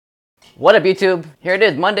What up, YouTube? Here it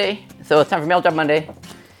is, Monday. So it's time for Mail Drop Monday.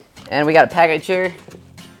 And we got a package here.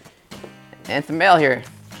 And some mail here.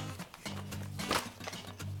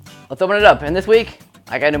 Let's open it up. And this week,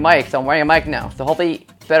 I got a new mic, so I'm wearing a mic now. So hopefully,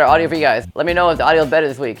 better audio for you guys. Let me know if the audio is better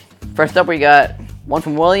this week. First up, we got one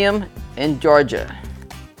from William in Georgia.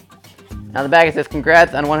 On the back it says,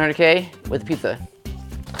 congrats on 100K with pizza.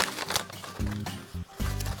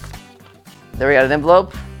 There we got an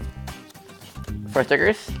envelope for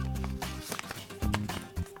stickers.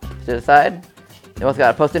 To the side. They also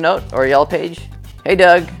got a post-it note or a yellow page. Hey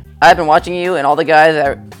Doug, I've been watching you and all the guys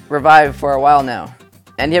at Revive for a while now.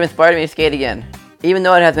 And you have inspired me to skate again. Even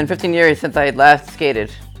though it has been 15 years since I last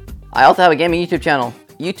skated. I also have a gaming YouTube channel.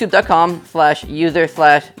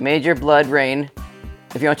 YouTube.com/user/MajorBloodRain.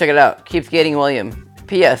 If you want to check it out. Keep skating, William.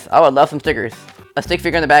 P.S. I would love some stickers. A stick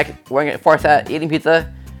figure in the back, wearing a force hat, eating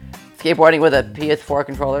pizza, skateboarding with a PS4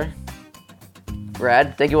 controller.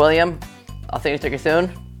 Rad. Thank you, William. I'll send you a sticker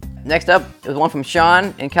soon. Next up is one from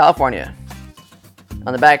Sean in California.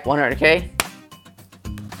 On the back, 100K.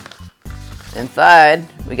 Inside,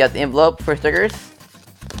 we got the envelope for stickers.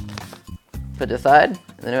 Put this aside.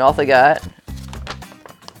 And then we also got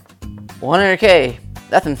 100K.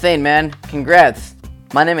 That's insane, man. Congrats.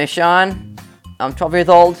 My name is Sean. I'm 12 years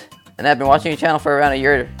old, and I've been watching your channel for around a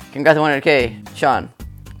year. Congrats on 100K, Sean.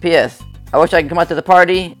 P.S. I wish I could come out to the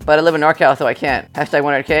party, but I live in NorCal, so I can't. Hashtag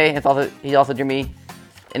 100K. He also drew me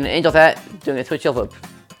in an angel's hat doing a switch heel flip.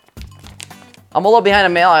 I'm a little behind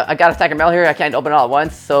on mail. I got a stack of mail here. I can't open it all at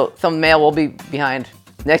once, so some mail will be behind.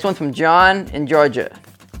 Next one's from John in Georgia.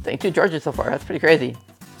 Thank 2 Georgias so far. That's pretty crazy.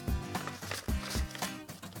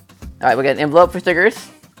 Alright, we got an envelope for stickers.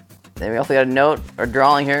 Then we also got a note or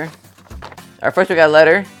drawing here. First we got a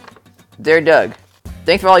letter. Dear Doug,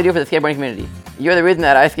 thanks for all you do for the skateboarding community. You're the reason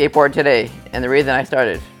that I skateboard today, and the reason I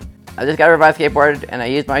started. I just got a Revive skateboard, and I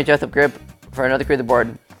used my adjustable grip for another cruiser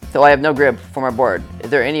board, so I have no grip for my board. Is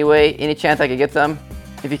there any chance I could get some?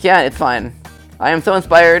 If you can't, it's fine. I am so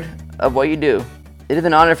inspired of what you do. It is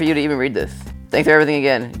an honor for you to even read this. Thanks for everything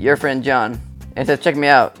again. Your friend John. And it says check me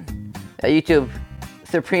out at YouTube,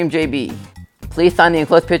 Supreme JB. Please sign the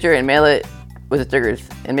enclosed picture and mail it with the stickers,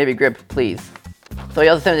 and maybe grip, please. So he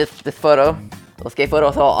also sent me this photo, little skate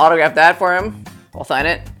photo, so I'll autograph that for him. I'll sign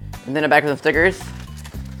it, and then back with some stickers.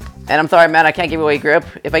 And I'm sorry, man, I can't give away grip.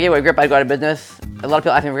 If I gave away grip, I'd go out of business. A lot of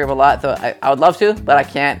people ask me for grip a lot, so I would love to, but I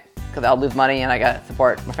can't because I'll lose money and I gotta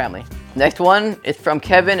support my family. Next one is from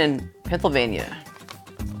Kevin in Pennsylvania.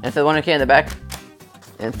 And it says 100K in the back.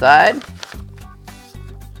 Inside,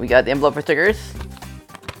 we got the envelope for stickers.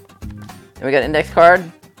 And we got an index card.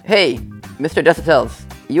 Hey, Mr. Des Autels,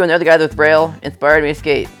 you and the other guys with Braille inspired me to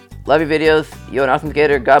skate. Love your videos. You're an awesome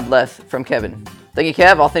skater. God bless. From Kevin. Thank you,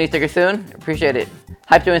 Kev. I'll send you stickers soon. Appreciate it.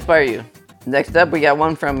 Hype to inspire you. Next up, we got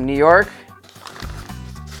one from New York.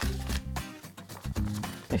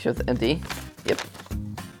 Make sure it's empty. Yep.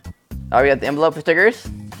 We got the envelope for stickers.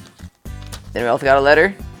 Then we also got a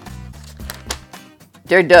letter.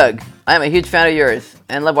 Dear Doug, I am a huge fan of yours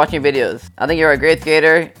and love watching your videos. I think you're a great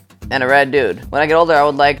skater and a rad dude. When I get older, I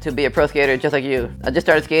would like to be a pro skater just like you. I just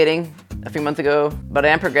started skating a few months ago, but I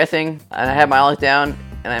am progressing and I have my ollies down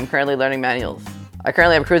and I'm currently learning manuals. I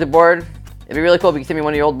currently have a cruiser board. It'd be really cool if you could send me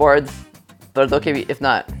one of your old boards, but it's okay if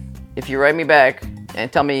not. If you write me back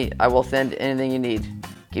and tell me, I will send anything you need.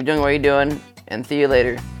 Keep doing what you're doing and see you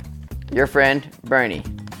later. Your friend, Bernie.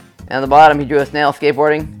 And on the bottom, he drew a snail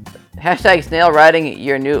skateboarding. Hashtag snail riding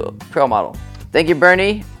your new pro model. Thank you,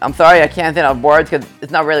 Bernie. I'm sorry I can't send out boards because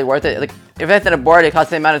it's not really worth it. Like, if I send a board, it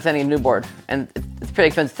costs the same amount of sending a new board. And it's pretty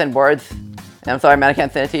expensive to send boards. And I'm sorry, man, I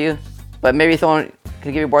can't send it to you. But maybe someone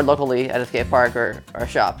could give you a board locally at a skate park or a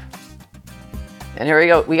shop. And here we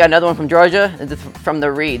go. We got another one from Georgia. This is from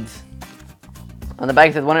the Reeds. On the back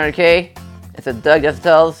it says 100K. It says Doug Des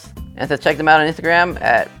Autels. And it says check them out on Instagram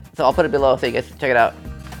so I'll put it below so you guys can check it out.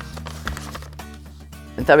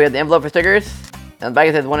 Inside we have the envelope for stickers. And on the back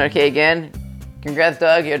it says 100K again. Congrats,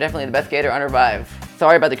 Doug. You're definitely the best skater on Revive.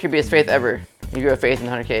 Sorry about the creepiest face ever. You drew a face in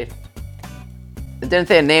 100K. It didn't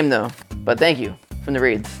say a name though, but thank you from the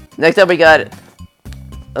Reeds. Next up we got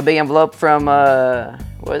a big envelope from, where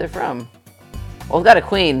are they from? Well, it's got a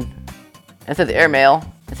queen. It says airmail.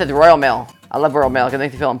 It says Royal Mail. I love Royal Mail because it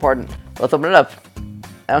makes me feel important. Let's open it up.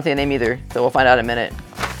 I don't see a name either, so we'll find out in a minute.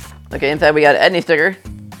 Okay, inside we got an Edney sticker.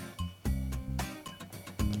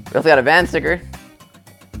 We also got a Van sticker.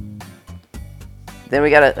 Then we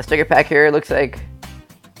got a sticker pack here. It looks like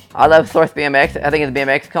I love Source BMX. I think it's a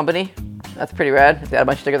BMX company. That's pretty rad. It's got a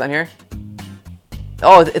bunch of stickers on here.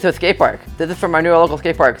 Oh, it's a skate park. This is from our new local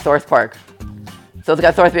skate park, Source Park. So it's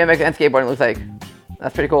got Source BMX and skateboarding, it looks like.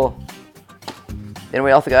 That's pretty cool. Then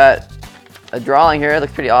we also got a drawing here. It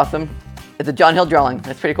looks pretty awesome. It's a John Hill drawing.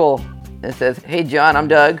 That's pretty cool. And it says, "Hey John, I'm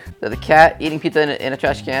Doug." There's a cat eating pizza in a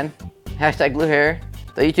trash can. Hashtag blue hair.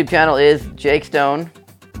 The YouTube channel is Jake Stone.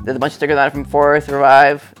 There's a bunch of stickers on it from Forest,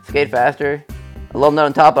 Revive, Skate Faster. A little note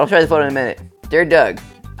on top, but I'll show you the photo in a minute. Dear Doug,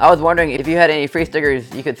 I was wondering if you had any free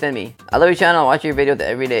stickers you could send me. I love your channel and watch your videos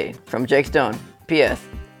every day. From Jake Stone. P.S.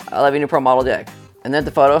 I love your new Pro Model deck. And then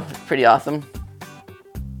the photo. It's pretty awesome.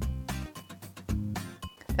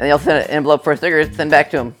 And they also sent an envelope for stickers to send back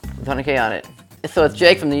to him with 100K on it. So it's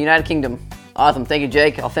Jake from the United Kingdom. Awesome. Thank you,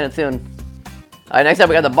 Jake. I'll send it soon. Alright, next up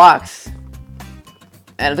we got the box.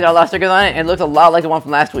 And it's got a lot of stickers on it, and it looks a lot like the one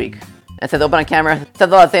from last week. And it says open on camera. It says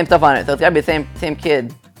a lot of the same stuff on it, so it's gotta be the same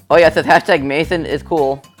kid. Oh yeah, it says hashtag Mason is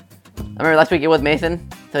cool. I remember last week it was Mason,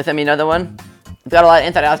 so they sent me another one. It's got a lot of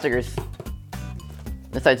inside out stickers.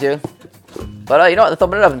 This side too. But you know what, let's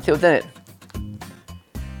open it up and see what's in it.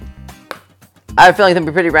 I have a feeling it's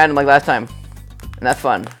gonna be pretty random like last time. And that's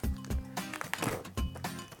fun.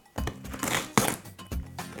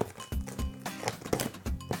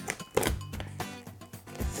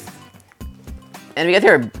 And if you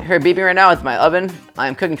guys hear beeping right now, it's my oven.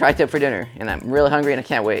 I'm cooking tri-tip for dinner, and I'm really hungry and I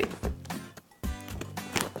can't wait.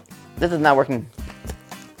 This is not working.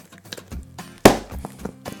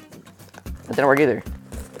 That didn't work either.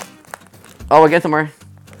 Oh, we're getting somewhere,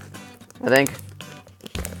 I think.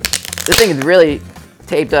 This thing is really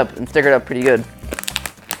taped up and stickered up pretty good.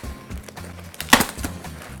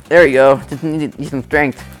 There you go. Just need some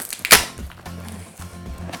strength.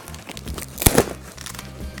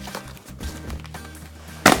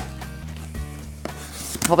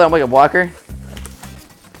 Hope I don't wake up Walker.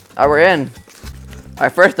 Alright, we're in.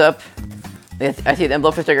 Alright, first up, I see the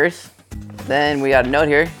envelope for stickers. Then we got a note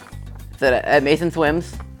here. It said, at Mason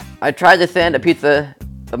Swims, I tried to send a pizza,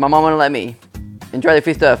 but my mom wouldn't let me. Enjoy the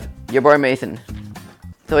free stuff. Your boy Mason.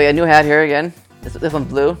 So we got a new hat here again. This one's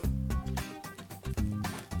blue.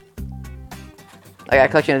 I got a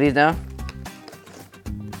collection of these now.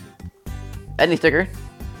 Any sticker.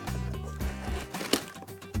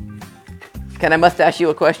 Can I mustache you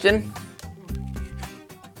a question?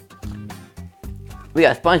 We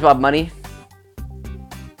got SpongeBob money.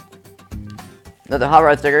 Another Hot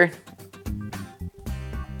Rod sticker.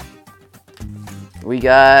 We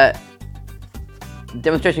got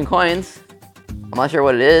demonstration coins. I'm not sure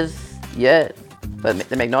what it is yet, but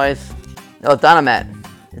they make noise. No, it's Dynamat.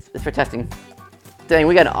 It's for testing. Dang,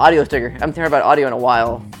 we got an audio sticker. I haven't heard about audio in a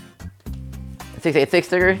while. A 686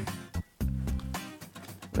 sticker.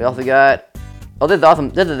 We also got... Oh, this is awesome.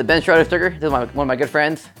 This is the Ben Schroeder sticker. This is one of my good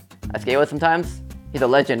friends. I skate with sometimes. He's a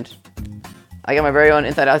legend. I got my very own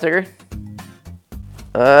Inside Out sticker.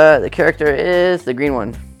 The character is the green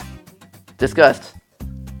one. Disgust.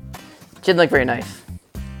 Didn't look very nice.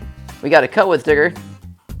 We got a Cutwood sticker.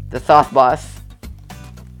 The Sauce Boss.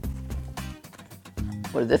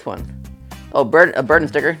 What is this one? Oh, a Burden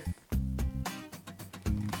sticker.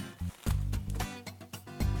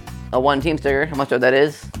 A One Team sticker. I'm not sure what that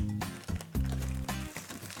is.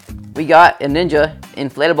 We got a Ninja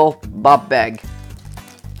inflatable bop bag.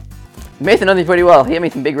 Mason knows me pretty well. He gave me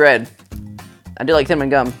some Big Red. I do like cinnamon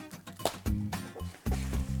gum.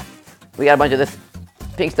 We got a bunch of this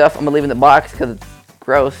pink stuff. I'm gonna leave in the box because it's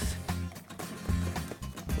gross.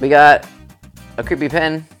 We got a creepy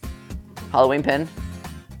pen, Halloween pen,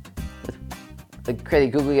 with the crazy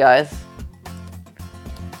googly eyes.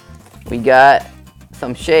 We got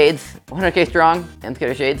some shades, 100K strong,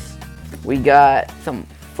 amskater shades. We got some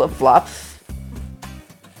flip-flops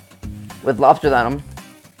with lobsters on them.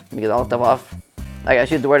 Let me get all the stuff off. I got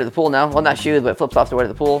shoes to wear to the pool now. Well, not shoes, but flip-flops to wear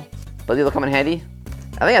to the pool. But these will come in handy.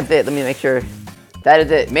 I think that's it. Let me make sure. That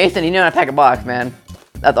is it. Mason, you know how to pack a box, man.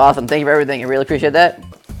 That's awesome. Thank you for everything. I really appreciate that.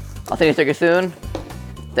 I'll send you a sticker soon.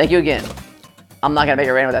 Thank you again. I'm not going to make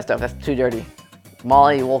it rain with that stuff. That's too dirty.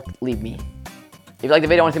 Molly will leave me. If you like the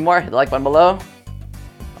video and want to see more, hit the like button below.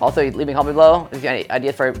 Also, leave me a comment below. If you have any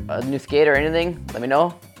ideas for a new skate or anything, let me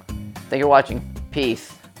know. Thank you for watching.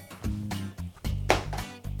 Peace.